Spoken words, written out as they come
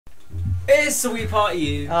It's a Wii Party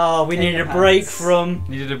U. Oh, we needed a break from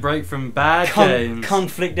Needed a break from bad games.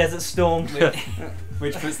 Conflict Desert Storm.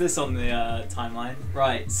 Which puts this on the timeline.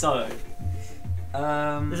 Right, so...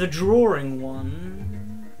 There's a drawing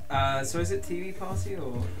one. so is it TV Party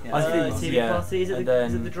or... Yeah, I think TV yeah. Party. Is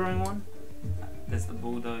it the drawing one? There's the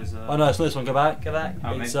bulldozer. Oh no, it's not this one. Go back. Go back.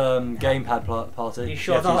 Oh, It's gamepad party. Are you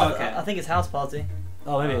sure? Yeah, No, okay. I think it's House Party.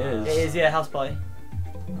 oh, maybe it is. It is, yeah, House Party.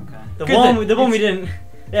 Okay. The one we didn't.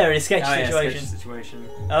 There, it's sketch Oh, yeah, situation. sketch situation.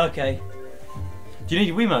 Okay. Do you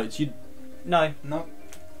need Wiimotes? You. No, Nope.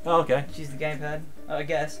 Oh, okay. choose the gamepad. I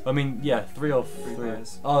guess. I mean, yeah, three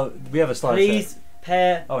players. Oh, we have a slide. Please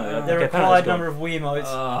pair Oh, no, the okay, required Panda's number of Wiimotes.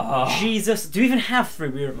 Oh. Jesus, do we even have 3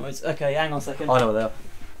 Wii remotes? Okay, hang on a second. I know what they are.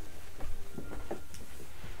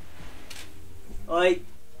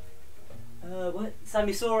 What? Sam,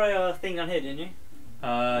 you saw a thing on here, didn't you?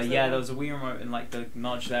 Yeah, there was a Wii remote in like the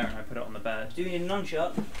notch there, and I put it on the bed. Do you need a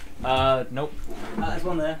nunchuck? Nope. There's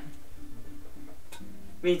one there.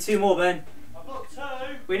 We need 2 more, Ben. I've got 2.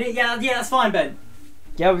 We need, yeah, that's fine, Ben.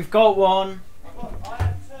 Yeah, we've got one. I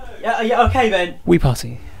have 2. Yeah, okay, Ben. Wii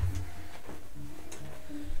Party.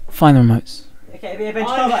 Find the remotes. Okay, Ben, just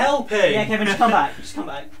I'm come back. helping. Yeah, okay, Ben, just come back. Just come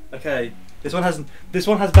back. Okay. This one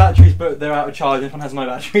has batteries, but they're out of charge. This one has no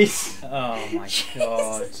batteries. Oh my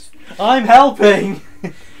god. I'm helping.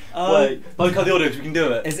 Um, Wait, don't cut the audio because we can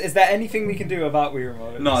do it. Is there anything we can do about Wii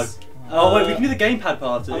remotes? No. Oh wait, we can do the gamepad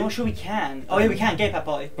party. I'm not sure we can. Oh yeah, we can. Gamepad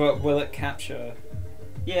party. But will it capture?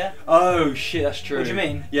 Yeah. Oh shit, that's true. What do you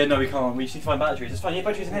mean? Yeah, no, we can't. We just need to find batteries. It's fine. You have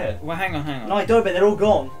batteries in here. Well, hang on. No, I don't, but they're all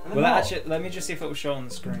gone. Well, actually, let me just see if it will show on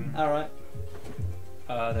the screen. Alright.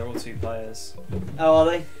 They're all 2 players. Oh, are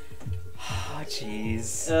they? Oh,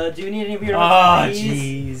 jeez. Do you need any Wii Oh, remotes,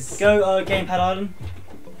 please? jeez. Go Gamepad Island.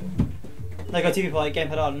 No, go TV Party,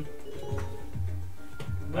 Gamepad Island.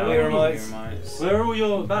 Where are your remotes? Where are all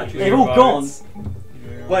your batteries? They've all gone.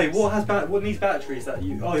 Wait, what needs batteries that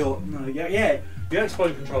you? Oh, yeah. Your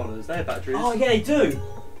Xbox controllers, they have batteries. Oh yeah, they do.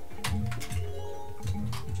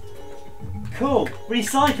 Cool.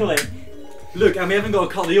 Recycling. Look, and we haven't got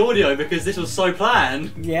to cut the audio because this was so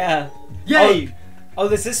planned. Yeah. Yay! Oh,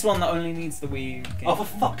 there's this one that only needs the Wii game. Oh, for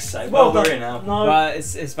fuck's sake! Well Well, we're done. here now. No. But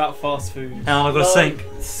it's about fast food. Hang on, I've got to sync.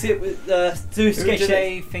 Sit with do Who sketch do it.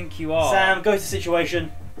 they think you are? Sam, go to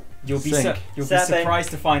situation. You'll be Sync.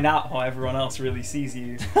 surprised to find out how everyone else really sees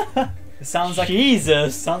you. It sounds like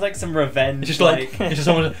Jesus. sounds like some revenge. It's just like it's just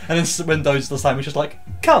someone, and then Windows the same. It's just like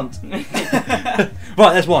cunt.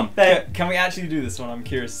 Right, there's one. There. Can we actually do this one? I'm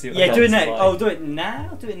curious to see what Yeah, the do it odds next. are like. Oh, do it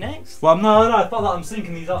now. Do it next. Well, no, I thought that I'm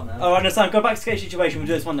syncing these up now. Oh, I understand. Go back to sketch situation. We'll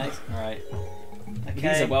do this one next. Alright.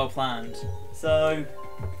 Okay. These are well planned. So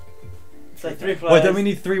 3 players. Wait, don't we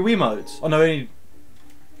need 3 Wiimotes? Oh no, we need.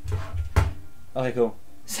 Okay, cool.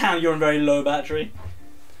 Sam, you're on very low battery.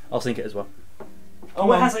 I'll sync it as well. Oh,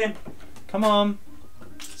 wait, hang on a second. Come on.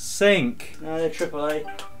 Sync. No, they're AAA.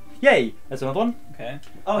 Yay! There's another one. Okay.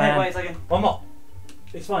 Oh, hey, And- wait a second. One more.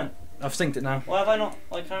 It's fine. I've synced it now. Why have I not?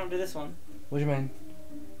 Why can't I do this one? What do you mean?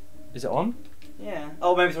 Is it on? Yeah.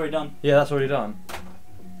 Oh, maybe it's already done. Yeah, that's already done.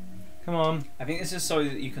 Come on. I think this is so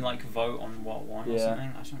that you can like vote on what one or Yeah. something.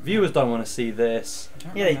 I don't Viewers don't want to see this. I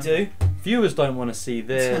don't Yeah, they remember. do. Viewers don't want to see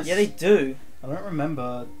this. Yeah, they do. I don't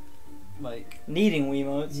remember. Like. Needing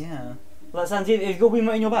Wiimotes. Yeah. Well, that sounds. Have you got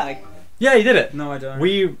Wiimote in your bag? Yeah, you did it. No, I don't.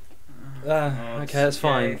 We. Oh, Okay, that's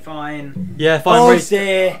fine. Fine. Yeah, fine. Oh Rach-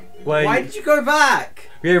 dear. Wait. Why did you go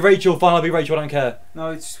back? Yeah, Rachel. Fine, I'll be Rachel. I don't care.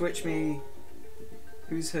 No, switch me.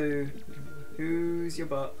 Who's who? Who's your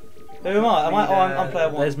butt? Who am I? Am I? Oh, I'm player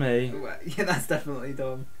 1. There's me. Yeah, that's definitely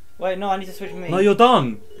Dom. Wait, no, I need to switch with me. No, you're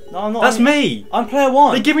done. No, I'm not. That's I'm, me. I'm player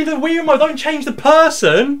 1. They give me the Wii remote. Don't change the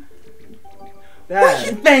person.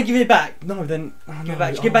 There. Ben, give it back. No, then. Oh, Give no. it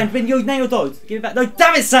back. Give it back. Ben, now you're dodged. Give it back. No,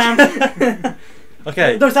 damn it, Sam.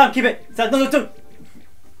 Okay. No, Sam, keep it. Sam, no, don't.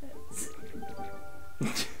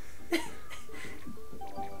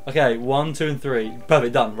 Okay, 1, 2, and 3.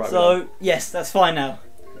 Perfect, done. Right. So yes, that's fine now.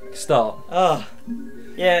 start. Oh,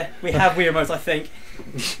 yeah, we have Wii remotes, I think.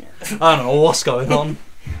 I don't know what's going on.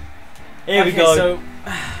 Here we Okay, go. So,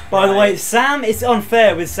 By the way, Sam, it's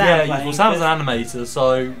unfair with Sam Yeah, playing. well, Sam's an animator,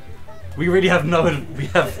 so we really have no. We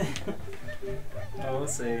we'll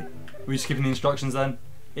see. we just giving the instructions then.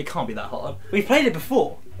 It can't be that hard. We've played it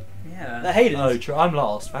before. Yeah. They're haters. Oh, true. I'm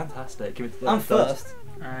last. Fantastic. Give it to I'm first.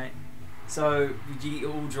 Alright. So,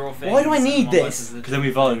 you all draw things. Why do I need and one this? versus the- Because then we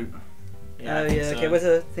vote. Oh yeah, okay, where's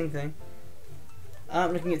the thing?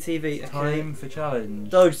 I'm looking at TV, okay. Time for challenge.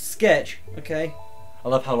 Dodge, sketch, okay. I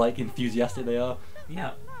love how like enthusiastic they are.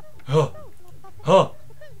 Yeah. Huh. Huh.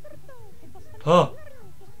 Huh.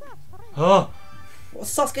 Huh. What,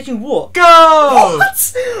 start sketching what? Go!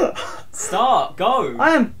 What? Go.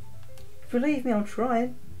 I am. Believe me, I'm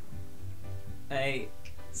trying. 8,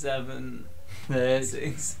 7, There's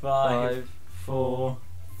 6, 5. 5, 4,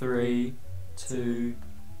 3, 2,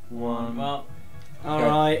 1. Well,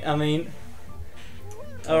 Alright, I mean.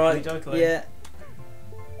 Alright, Jokey-jokey. yeah.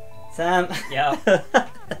 Sam. Yeah.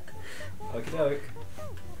 Okie doke.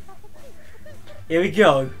 Here we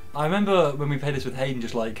go. I remember when we played this with Hayden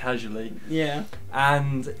just like casually, Yeah.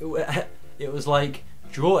 and it was like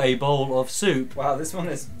draw a bowl of soup, Wow, this one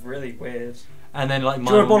is really weird. and then like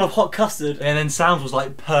Draw a mine, bowl of hot custard. and then Sam's was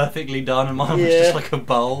like perfectly done, and mine was Yeah. just like a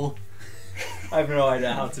bowl. I have no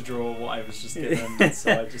idea how to draw what I was just given,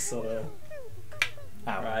 so I just sort of.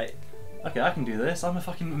 Ow. Right. Okay, I can do this. I'm a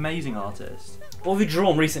fucking amazing artist. What have you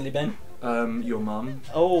drawn recently, Ben? Your mum.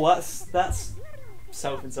 Oh, that's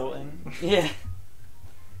Self-insulting. yeah.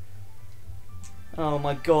 Oh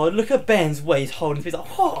my god! Look at Ben's way he's holding. He's like,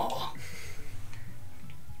 oh.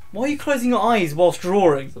 Why are you closing your eyes whilst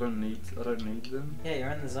drawing? I don't need them. Yeah, you're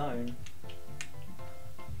in the zone.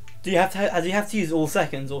 Do you have to use all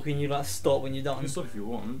seconds, or can you like stop when you're You done? can stop if you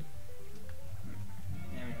want.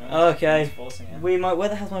 Yeah, I mean, Okay. it's forcing it. We might. Where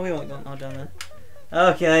the hell's my Wiimote gone? Oh, down there.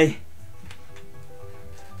 Okay.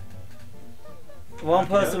 One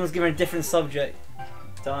Okay. person was given a different subject.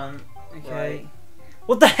 Done. Okay. Right.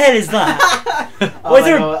 What the hell is that? Oh, Why is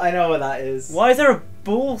there a- I know what that is. Why is there a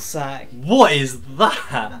ball sack? What is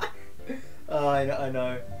that? Oh, I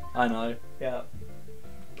know. I know. Yeah.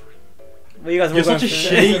 Well, you guys were You're going such a for-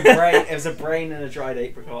 shit. It was a brain and a dried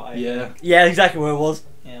apricot. I Yeah. think. Yeah, exactly where it was.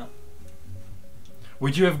 Yeah.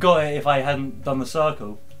 Would you have got it if I hadn't done the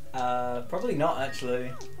circle? Probably not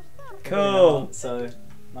actually. Probably Cool. not, so,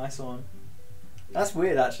 nice one. That's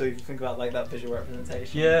weird actually if you think about like that visual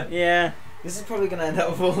representation. Yeah. Yeah. This is probably gonna end up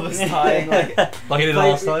with all of us tying. Like, Like I did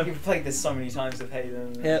last time. You've played this so many times with Hayden.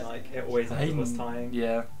 And, Yep. like it always ends with us tying.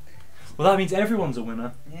 Yeah. Well, that means everyone's a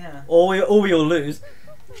winner. Yeah. Or we all lose.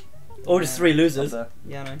 Or just Yeah. three losers. Up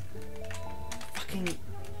Yeah, I know. Fucking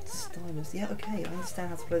stylus. Yeah, okay, I understand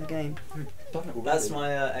how to play the game. there. That's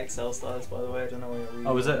my Excel stylus, by the way. I don't know where you're reading.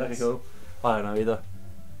 Oh, is it? all Okay, this. cool. I don't know either.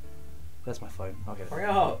 There's my phone. I'll get it. Hurry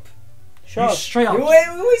up. Shut You up. straight up. We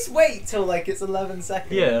always wait till like it's 11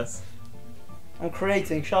 seconds. Yeah. I'm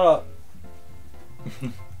creating, shut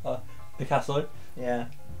up. Picasso. Yeah.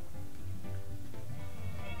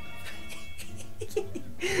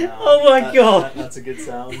 Oh my God. That's a good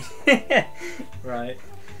sound. Right.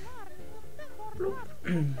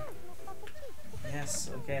 Yes,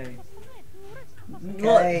 okay. Look,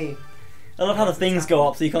 I love how the things go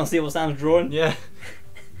up so you can't see what Sam's drawing. Yeah.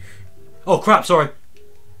 Oh crap! Sorry.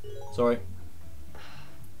 Sorry.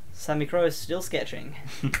 Sammy Crow is still sketching.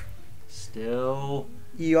 Still.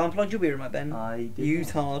 You unplugged your beer remote, Ben. I did. You not.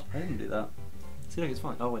 tard. I didn't do that. See, look, it's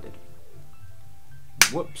fine. Oh, I did.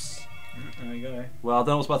 Whoops. There we go. Well, I don't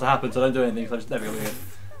know what's about to happen, so I don't do anything. So I just never go again.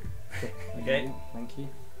 Okay. Thank you.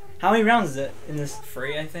 How many rounds is it in this?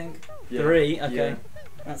 3, I think. Yeah. 3? Okay. Yeah.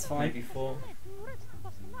 That's fine. Maybe 4.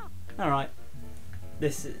 Alright.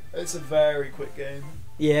 This is... It's a very quick game.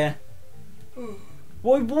 Yeah.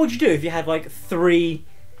 What would you do if you had like 3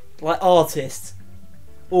 like artists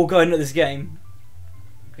all going at this game?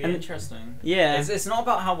 Be And- interesting. Yeah. It's not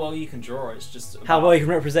about how well you can draw. It's just about How well you can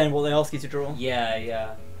represent what they ask you to draw. Yeah,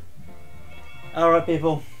 yeah. Alright,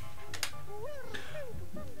 people.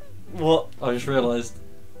 What? I just realised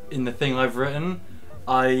in the thing I've written,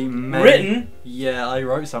 I made. Written? Yeah, I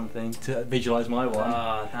wrote something to visualise my one,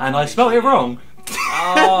 Ah, and I spelled it wrong.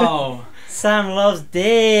 Oh. Sam loves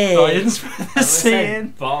dick. No, I didn't spell the I C said in.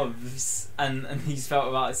 Bobs, and he spelled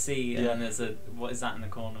without a C, and Yeah. then there's a what is that in the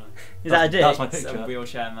corner? Is that a dick? That's my It's a picture.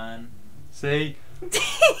 wheelchair man. See?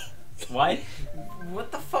 Why?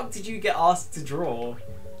 What the fuck did you get asked to draw?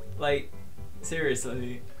 Like,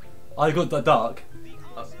 seriously? I got the duck.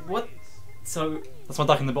 What? So, That's my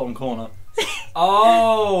duck in the bottom corner.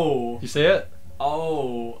 oh, You see it?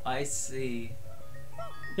 oh, I see.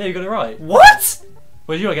 Yeah, you got it right. What?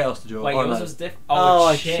 What did you get else to draw? Wait, oh, yours no. was different.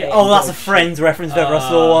 Oh, shit. Oh, that's a Friends reference if ever I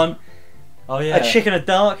saw one. Oh yeah. A chick in a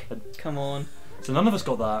dark. Come on. So none of us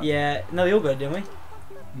got that. Yeah. No, we all got it, didn't we?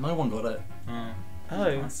 No one got it. Oh, Oh.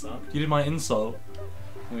 that sucked. You did my insult.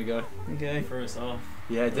 There we go. Okay. Threw us off.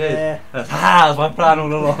 Yeah, it did. Yeah. That was my plan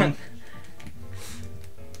all along.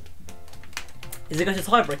 Is it going to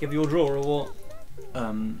tiebreak if you draw or what?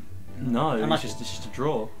 No, And it's just a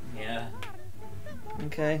draw. Yeah.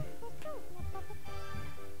 Okay.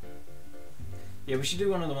 Yeah, we should do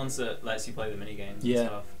one of the ones that lets you play the mini games Yeah. and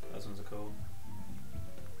stuff. Those ones are cool.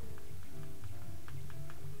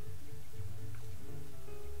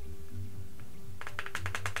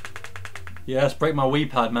 Yeah, let's break my Wii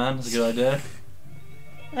pad, man. That's a good idea.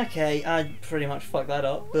 Okay, I pretty much fucked that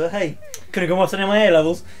up, but hey, could have gone worse than my A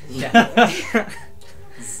levels. Yeah.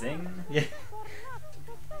 Zing. Yeah.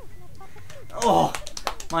 Oh,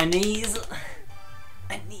 my knees.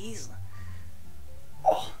 My knees.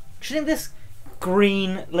 Oh, do you think this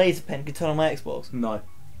green laser pen could turn on my Xbox? No.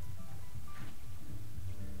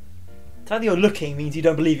 The fact that you're looking means you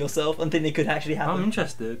don't believe yourself and think it could actually happen. I'm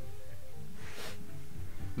interested.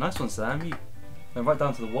 Nice one, Sam. You went right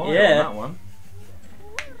down to the wire Yeah. on that one.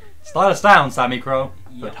 Style us down, Sammy Crow.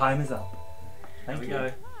 Your Yep. time is up. There Thank we you.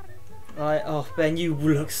 go. Right, oh Ben, you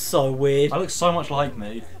look so weird. I look so much like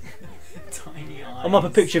me. Tiny eyes. I'm up a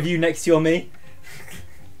picture of you next to your me.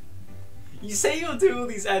 You say you'll do all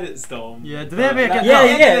these edits, Dom. Yeah, do but they ever get Yeah, at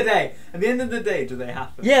the yeah. end of the day, at the end of the day, do they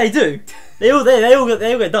happen? Yeah, they do. They all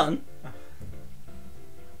get done.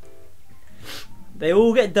 They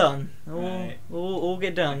all get done. Right. All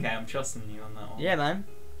get done. Okay, I'm trusting you on that one. Yeah, man.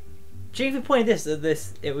 Do you think if we pointed this at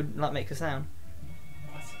this, it would like make a sound?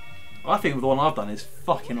 I think the one I've done is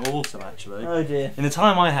fucking awesome, actually. Oh dear. In the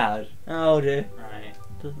time I had, Oh dear.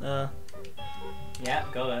 Right. Yeah,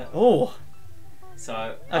 got it. Oh. So.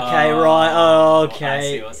 Okay. Right. Oh. I Okay.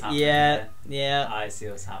 see what's happening. Yeah. Here. Yeah. I see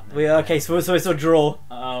what's happening. We okay. So it's a draw.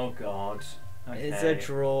 Oh god. Okay. It's a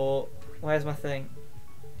draw. Where's my thing?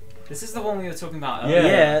 This is the one we were talking about Yeah.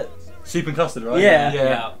 earlier. Yeah. soup and custard, right? Yeah.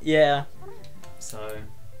 Yeah. Yeah. So.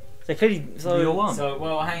 So clearly. You're So. one. So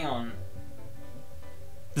well, hang on.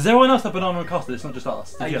 Does everyone else have banana and custard? It's not just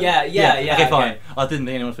us. Did you? Yeah. Okay, fine. I didn't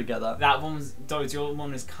think anyone would forget that. That one's Doge. Your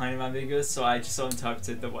one is kind of ambiguous, so I just sort of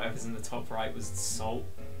interpreted that whatever's in the top right was salt.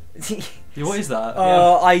 Yeah, what is that?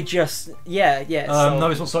 I just. Yeah. Yeah. So, No,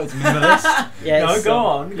 it's not sorry, it's minimalist. Yeah. No, it's, go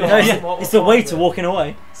on. Go No, on. it's, What- it's the what waiter was it? walking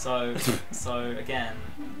away. So again,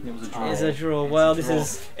 It was a draw. It's a draw. It's Well, a this draw.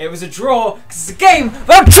 is. It was a draw because it's a game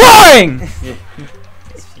about drawing. Yeah.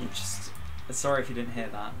 You just. Sorry if you didn't hear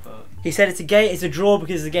that, but He said it's a game. It's a draw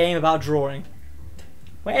because it's a game about drawing.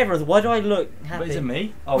 Whatever. Why do I look happy? Wait, is it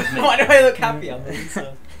me? Oh, it's me. why do I look happy on this?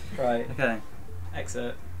 Right. Okay.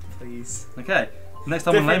 Exit, please. Okay. Next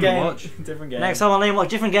time on Lame game. Watch. Different game. Next time on Lane Watch,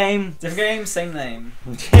 different game. Different game, same name.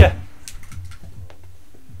 Yeah.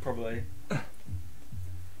 Probably. I'm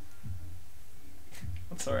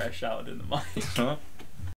sorry I shouted in the mic.